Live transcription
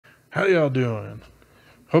How y'all doing?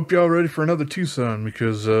 Hope y'all ready for another TwoSun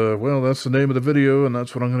because, well, that's the name of the video and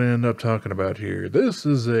that's what I'm going to end up talking about here. This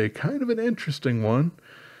is a kind of an interesting one,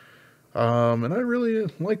 and I really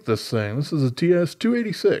like this thing. This is a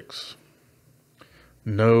TS286.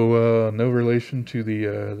 No relation to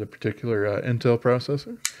the particular Intel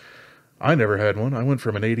processor. I never had one. I went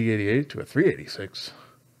from an 8088 to a 386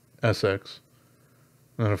 SX,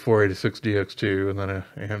 then a 486 DX2, and then a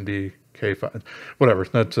AMD K5. Whatever,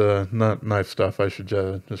 that's not knife stuff. I should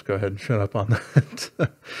just go ahead and shut up on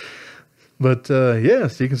that. But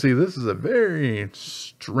yes, you can see this is a very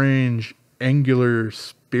strange, angular,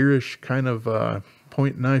 spearish kind of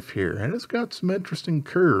point knife here, and it's got some interesting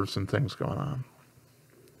curves and things going on.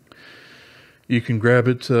 You can grab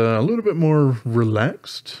it a little bit more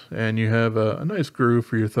relaxed, and you have a nice groove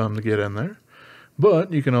for your thumb to get in there.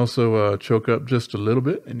 But you can also choke up just a little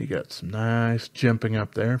bit, and you got some nice jimping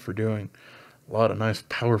up there for doing a lot of nice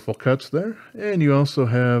powerful cuts there. And you also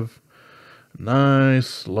have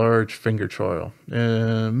nice large finger choil.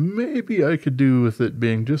 And maybe I could do with it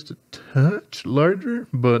being just a touch larger,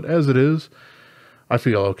 but as it is, I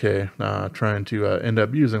feel okay trying to end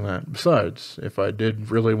up using that. Besides, if I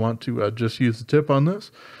did really want to just use the tip on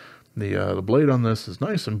this, the blade on this is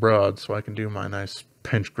nice and broad, so I can do my nice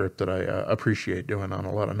pinch grip that I appreciate doing on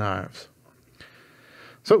a lot of knives.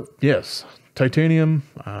 So, yes, titanium.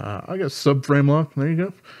 I got subframe lock. There you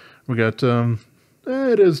go. We got,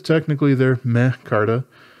 it is technically their Micarta.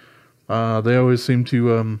 They always seem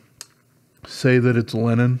to say that it's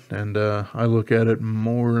linen, and I look at it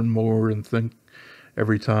more and more and think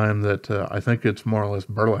every time that I think it's more or less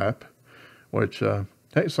burlap, which,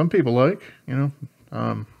 hey, some people like, you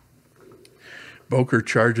know. Boker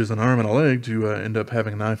charges an arm and a leg to end up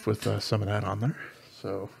having a knife with some of that on there.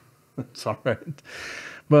 So, it's alright.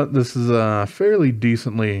 But this is fairly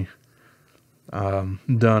decently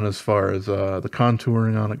done as far as the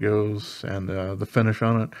contouring on it goes and the finish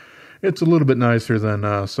on it. It's a little bit nicer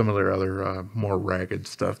than some of their other more ragged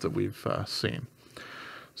stuff that we've seen.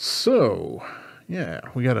 So, yeah,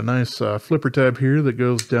 we got a nice flipper tab here that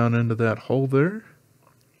goes down into that hole there.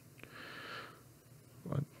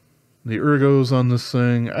 The ergos on this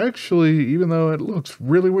thing, actually, even though it looks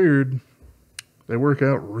really weird, they work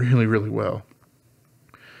out really, really well.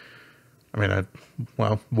 I mean,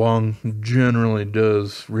 well, Wong generally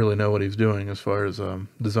does really know what he's doing as far as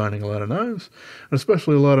designing a lot of knives, and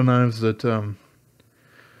especially a lot of knives that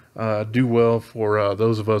do well for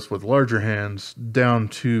those of us with larger hands down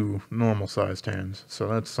to normal-sized hands. So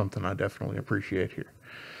that's something I definitely appreciate here.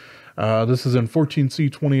 This is in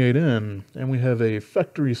 14C28N, and we have a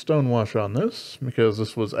factory stonewash on this, because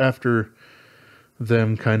this was after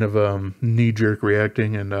them kind of knee-jerk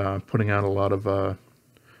reacting and putting out a lot of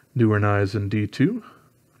newer knives in D2.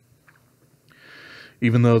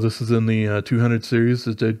 Even though this is in the 200 series,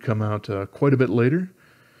 it did come out quite a bit later,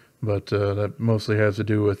 but that mostly has to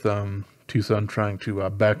do with TwoSun trying to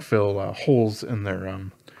backfill holes in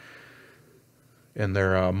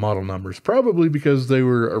their model numbers, probably because they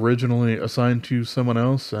were originally assigned to someone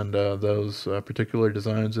else and those particular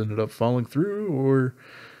designs ended up falling through or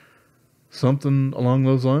something along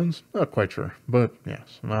those lines. Not quite sure, but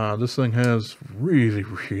yes, this thing has really,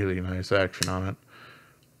 really nice action on it.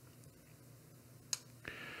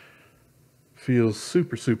 Feels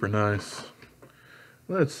super, super nice.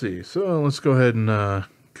 Let's see, so let's go ahead and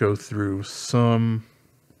go through some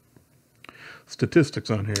statistics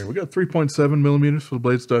on here. We got 3.7 millimeters for the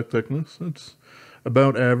blade stock thickness. That's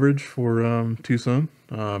about average for TwoSun.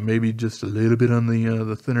 Maybe just a little bit on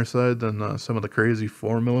the thinner side than some of the crazy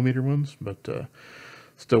 4 millimeter ones, but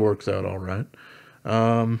still works out all right.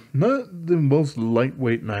 Not the most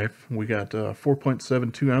lightweight knife. We got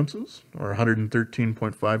 4.72 ounces or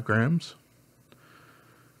 113.5 grams.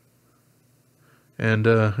 And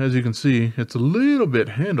as you can see, it's a little bit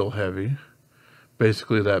handle heavy.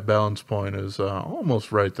 Basically, that balance point is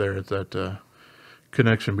almost right there at that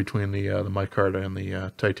connection between the micarta and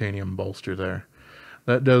the titanium bolster there.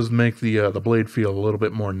 That does make the blade feel a little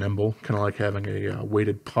bit more nimble, kind of like having a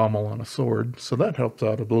weighted pommel on a sword. So that helps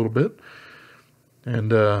out a little bit.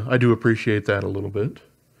 And I do appreciate that a little bit.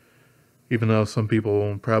 Even though some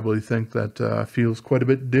people probably think that feels quite a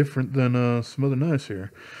bit different than some other knives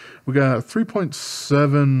here. We got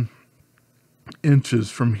 3.7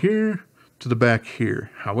 inches from here to the back here.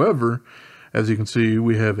 However, as you can see,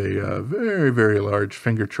 we have a very, very large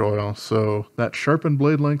finger choil, so that sharpened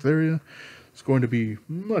blade length area is going to be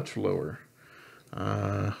much lower.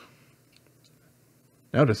 Now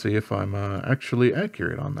to see if I'm actually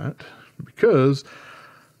accurate on that, because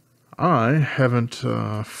I haven't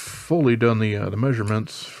fully done the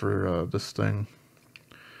measurements for this thing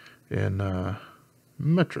in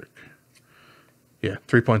metric. Yeah,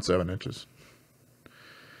 3.7 inches.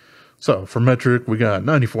 So for metric, we got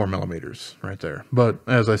 94 millimeters right there. But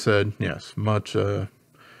as I said, yes, much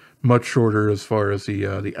shorter as far as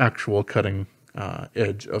the actual cutting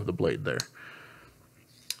edge of the blade there.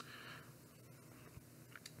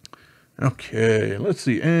 Okay, let's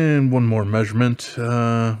see, and one more measurement. We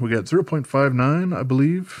got 0.59, I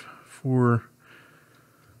believe, for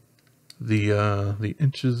the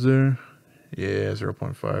inches there. Yeah,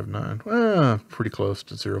 0.59. Pretty close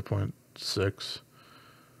to 0.6.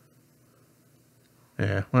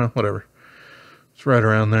 Yeah, well, whatever. It's right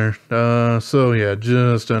around there. So yeah,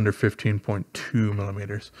 just under 15.2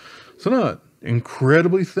 millimeters. So not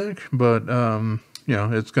incredibly thick, but you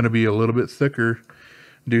know, it's going to be a little bit thicker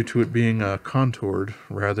due to it being contoured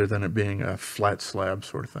rather than it being a flat slab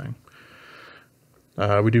sort of thing.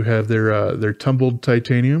 We do have their tumbled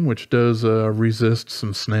titanium, which does resist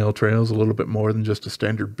some snail trails a little bit more than just a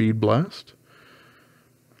standard bead blast.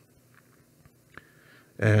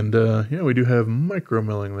 And yeah, we do have micro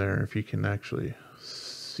milling there, if you can actually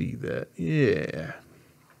see that. Yeah.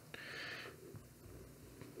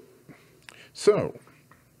 So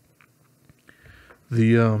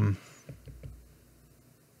the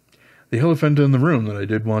elephant in the room that I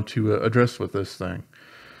did want to address with this thing.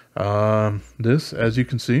 This, as you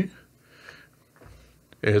can see,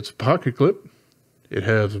 it's a pocket clip. It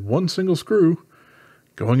has one single screw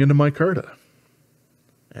going into Micarta.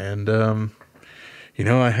 And, you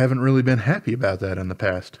know, I haven't really been happy about that in the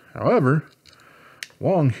past. However,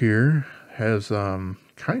 Wong here has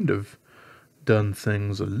kind of done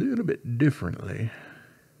things a little bit differently.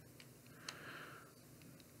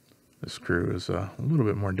 The screw is a little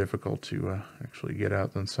bit more difficult to actually get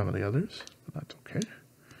out than some of the others, but that's okay.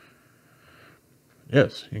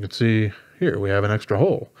 Yes, you can see here we have an extra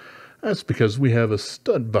hole. That's because we have a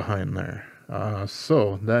stud behind there.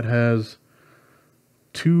 So that has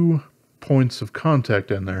 2 points of contact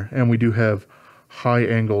in there, and we do have high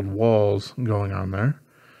angled walls going on there.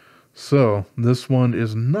 So this one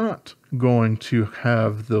is not going to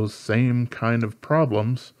have those same kind of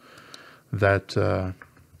problems that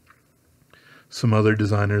some other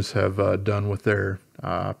designers have done with their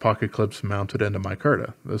pocket clips mounted into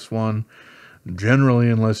Micarta. This one, generally,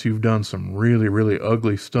 unless you've done some really, really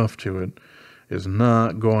ugly stuff to it, is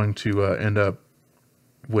not going to end up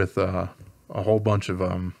with a whole bunch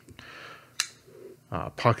of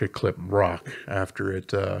pocket clip rock after it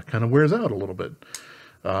kind of wears out a little bit.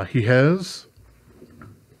 He has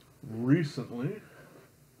recently,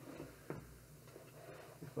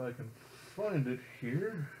 if I can find it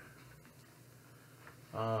here,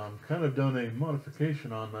 kind of done a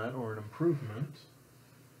modification on that, or an improvement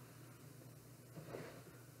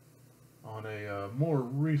on a more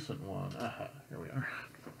recent one. Aha, here we are.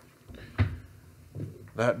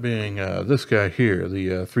 That being this guy here,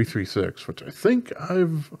 the 336, which I think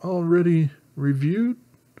I've already reviewed.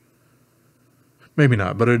 Maybe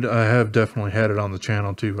not, but I have definitely had it on the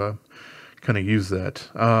channel to kind of use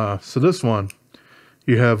that. So this one,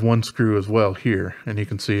 you have one screw as well here, and you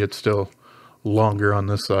can see it's still longer on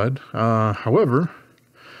this side. However,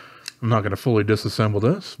 I'm not going to fully disassemble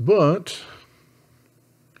this, but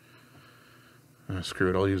screw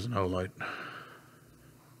it, I'll use an O-light.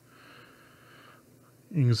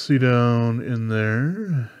 You can see down in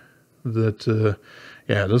there that,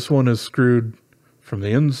 yeah, this one is screwed from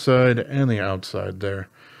the inside and the outside there.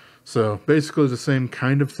 So basically the same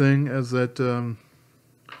kind of thing as that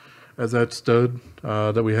stud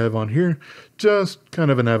that we have on here. Just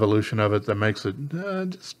kind of an evolution of it that makes it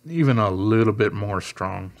just even a little bit more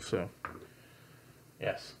strong. So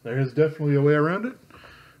yes, there is definitely a way around it.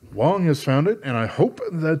 Wong has found it, and I hope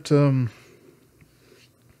that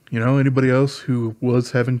you know, anybody else who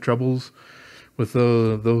was having troubles with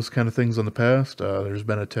those kind of things in the past, there's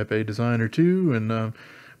been a Tepe design or two, and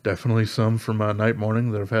definitely some from Night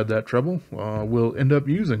Morning that have had that trouble. Will end up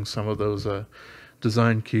using some of those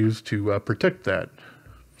design cues to protect that.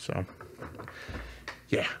 So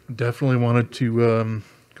yeah, definitely wanted to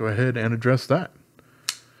go ahead and address that.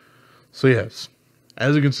 So yes,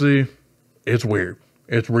 as you can see, it's weird.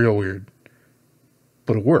 It's real weird,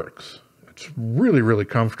 but it works. It's really, really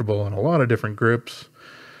comfortable in a lot of different grips.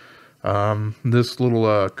 This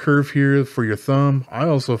little curve here for your thumb, I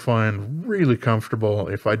also find really comfortable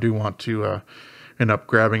if I do want to end up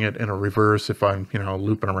grabbing it in a reverse. If I'm, you know,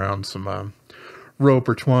 looping around some rope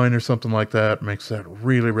or twine or something like that, makes that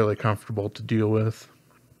really, really comfortable to deal with.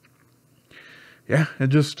 Yeah, it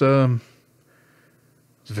just it's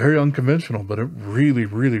very unconventional, but it really,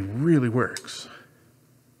 really, really works.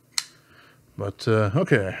 But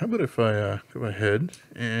okay, how about if I go ahead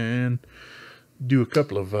and do a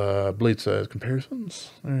couple of blade size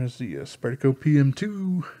comparisons. There's the Spyderco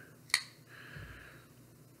PM2.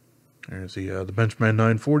 There's the Benchman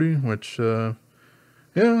 940, which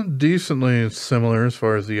yeah, decently similar as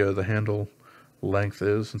far as the handle length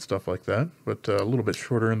is and stuff like that, but a little bit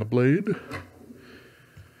shorter in the blade.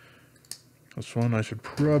 This one I should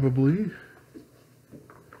probably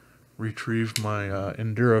retrieve my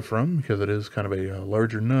Endura from, because it is kind of a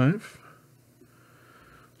larger knife.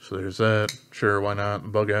 So there's that. Sure, why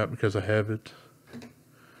not? Bug out because I have it.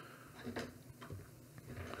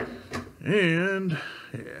 And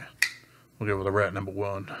yeah, we'll go with a rat number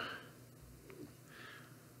 1.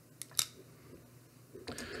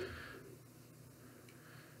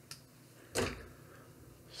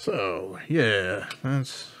 So yeah,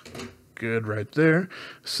 that's good right there.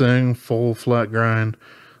 Thing full flat grind.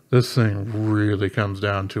 This thing really comes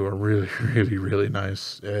down to a really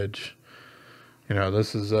nice edge. You know,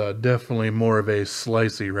 this is definitely more of a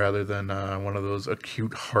slicey rather than one of those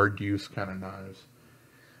acute hard use kind of knives.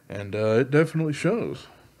 And it definitely shows.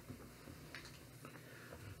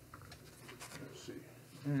 Let's see.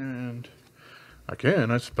 And I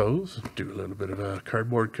can, I suppose, do a little bit of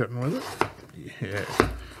cardboard cutting with it. Yeah.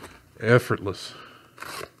 Effortless.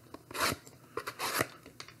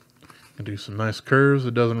 And do some nice curves.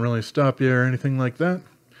 It doesn't really stop you or anything like that.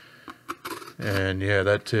 And yeah,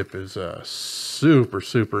 that tip is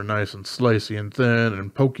super nice and slicey and thin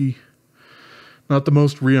and pokey. Not the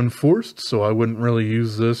most reinforced, so I wouldn't really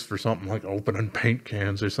use this for something like opening paint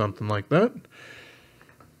cans or something like that.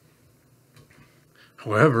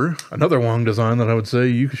 However, another Wong design that I would say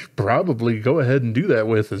you should probably go ahead and do that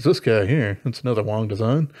with is this guy here. It's another Wong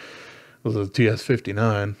design. This is a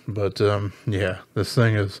TS286, but yeah, this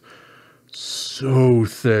thing is so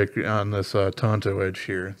thick on this Tonto edge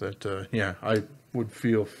here that yeah, I would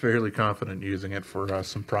feel fairly confident using it for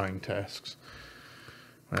some prying tasks.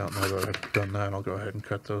 Well, now that I've done that, I'll go ahead and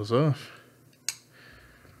cut those off.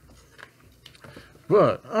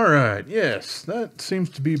 But, alright, yes, that seems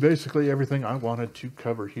to be basically everything I wanted to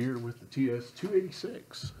cover here with the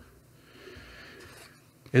TS286.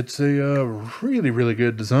 It's a really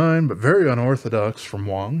good design, but very unorthodox from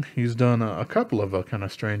Wong. He's done a couple of kind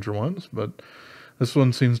of stranger ones, but this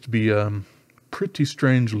one seems to be pretty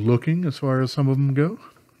strange looking as far as some of them go.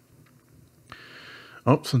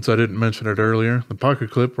 Oh, since I didn't mention it earlier, the pocket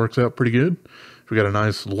clip works out pretty good. We got a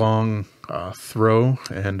nice long throw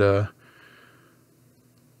and an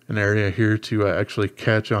area here to actually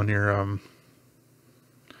catch on your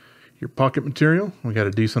pocket material. We got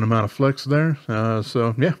a decent amount of flex there,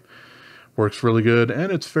 so yeah, works really good,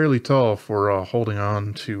 and it's fairly tall for holding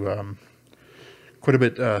on to quite a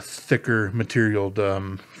bit thicker materialed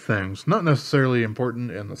things. Not necessarily important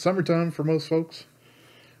in the summertime for most folks,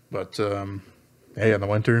 but hey, in the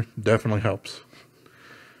winter, definitely helps.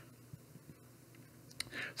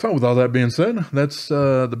 So with all that being said, that's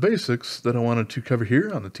the basics that I wanted to cover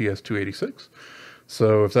here on the TS286.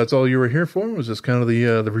 So if that's all you were here for, was just kind of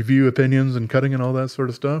the review, opinions, and cutting and all that sort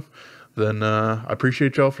of stuff, then I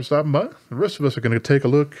appreciate y'all for stopping by. The rest of us are going to take a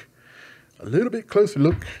little bit closer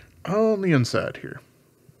look on the inside here.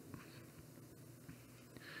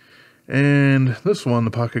 And this one,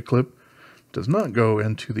 the pocket clip, does not go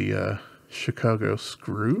into the Chicago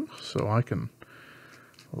screw, so I can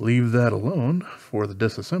leave that alone for the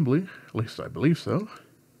disassembly. At least I believe so.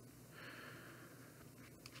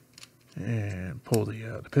 And pull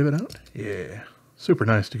the pivot out. Yeah, super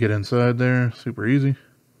nice to get inside there. Super easy.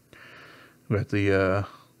 We got the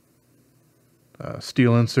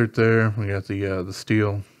steel insert there. We got the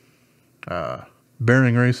steel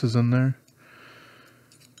bearing races in there.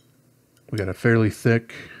 We got a fairly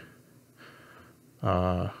thick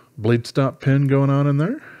blade stop pin going on in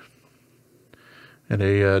there, and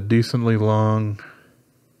a decently long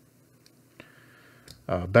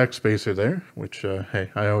backspacer there, which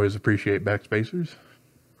hey, I always appreciate backspacers.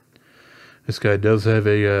 This guy does have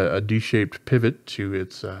a D-shaped pivot to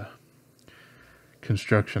its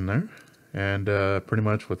construction there, and pretty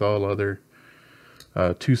much with all other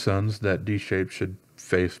TwoSuns, that D-shape should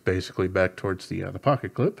face basically back towards the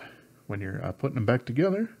pocket clip when you're putting them back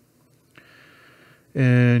together.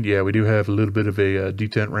 And yeah, we do have a little bit of a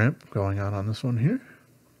detent ramp going on this one here.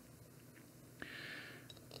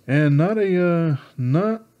 And not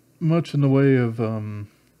much in the way of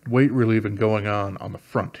weight relieving going on the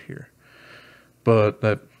front here. But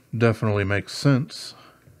that definitely makes sense,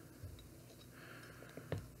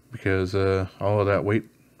 because all of that weight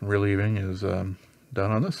relieving is done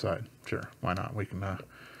on this side. Sure, why not? We can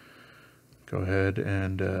go ahead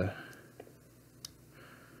and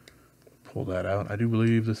pull that out. I do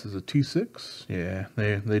believe this is a T6. Yeah,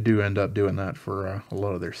 they do end up doing that for a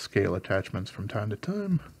lot of their scale attachments from time to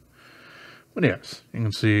time. But yes, you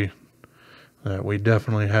can see that we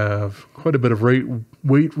definitely have quite a bit of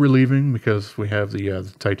weight relieving because we have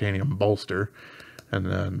the titanium bolster and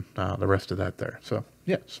then the rest of that there. So,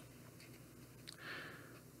 yes.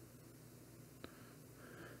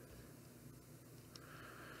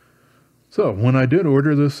 So, when I did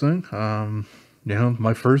order this thing, you know,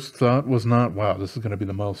 my first thought was not, wow, this is going to be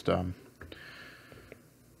the most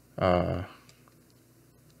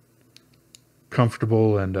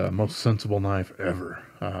comfortable and most sensible knife ever.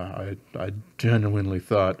 I genuinely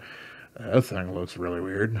thought, that thing looks really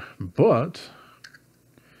weird. But,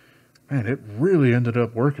 man, it really ended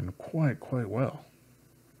up working quite well.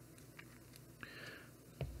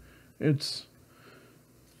 It's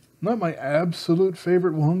not my absolute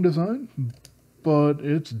favorite Wong design, but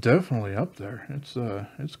it's definitely up there.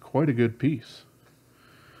 It's quite a good piece.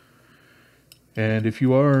 And if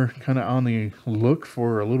you are kind of on the look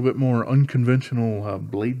for a little bit more unconventional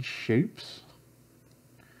blade shapes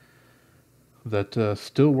that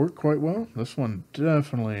still work quite well, this one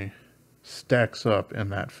definitely stacks up in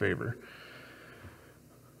that favor.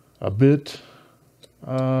 A bit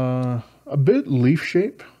leaf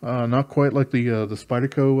shape, not quite like the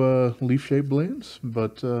Spyderco leaf shape blades,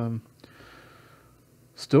 but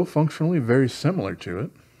still functionally very similar to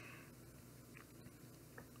it.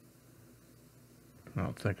 I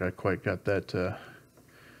don't think I quite got that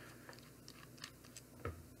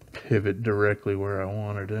pivot directly where I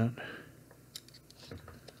wanted it.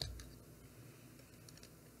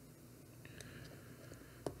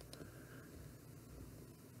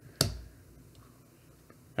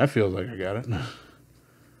 That feels like I got it.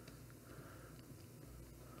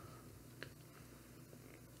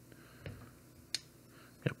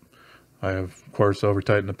 Yep. I have, of course,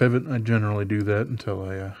 over-tightened the pivot. I generally do that until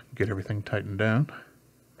I get everything tightened down.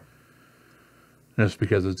 Just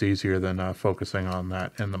because it's easier than focusing on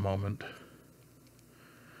that in the moment.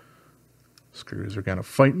 Screws are going to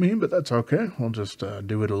fight me, but that's okay. We'll just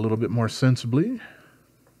do it a little bit more sensibly.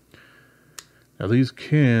 Now these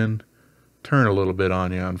can turn a little bit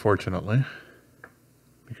on you, unfortunately,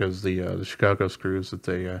 because the Chicago screws that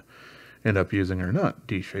they end up using are not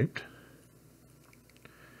D-shaped.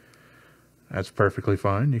 That's perfectly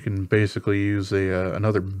fine. You can basically use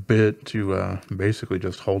another bit to basically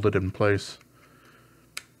just hold it in place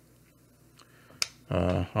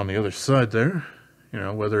on the other side there. You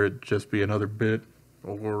know, whether it just be another bit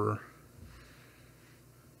or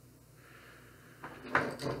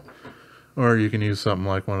you can use something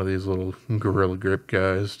like one of these little Gorilla Grip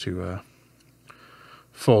guys to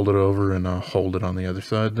fold it over and hold it on the other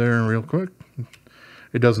side there real quick.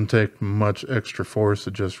 It doesn't take much extra force.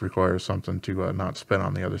 It just requires something to not spin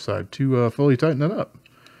on the other side to fully tighten it up.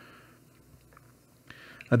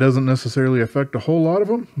 That doesn't necessarily affect a whole lot of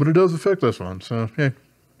them, but it does affect this one. So, yeah,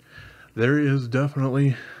 there is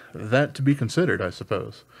definitely that to be considered, I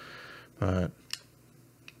suppose. But,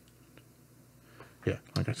 yeah,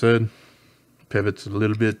 like I said, pivot's a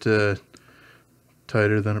little bit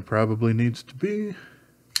tighter than it probably needs to be.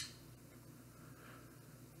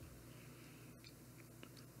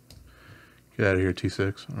 Get out of here,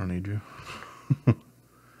 T6. I don't need you.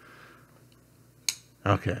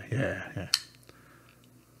 Okay, yeah.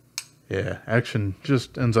 Yeah, action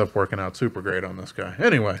just ends up working out super great on this guy.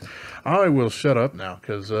 Anyway, I will shut up now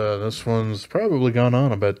because this one's probably gone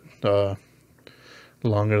on a bit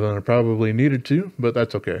longer than it probably needed to, but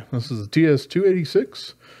that's okay. This is the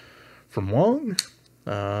TS286 from Wong.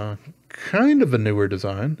 Kind of a newer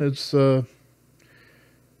design. It's, at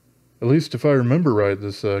least if I remember right,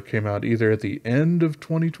 this came out either at the end of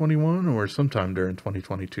 2021 or sometime during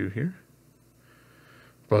 2022 here.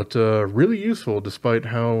 But really useful despite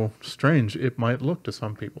how strange it might look to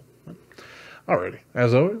some people. Alrighty,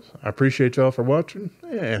 as always, I appreciate y'all for watching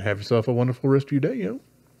and have yourself a wonderful rest of your day, yo.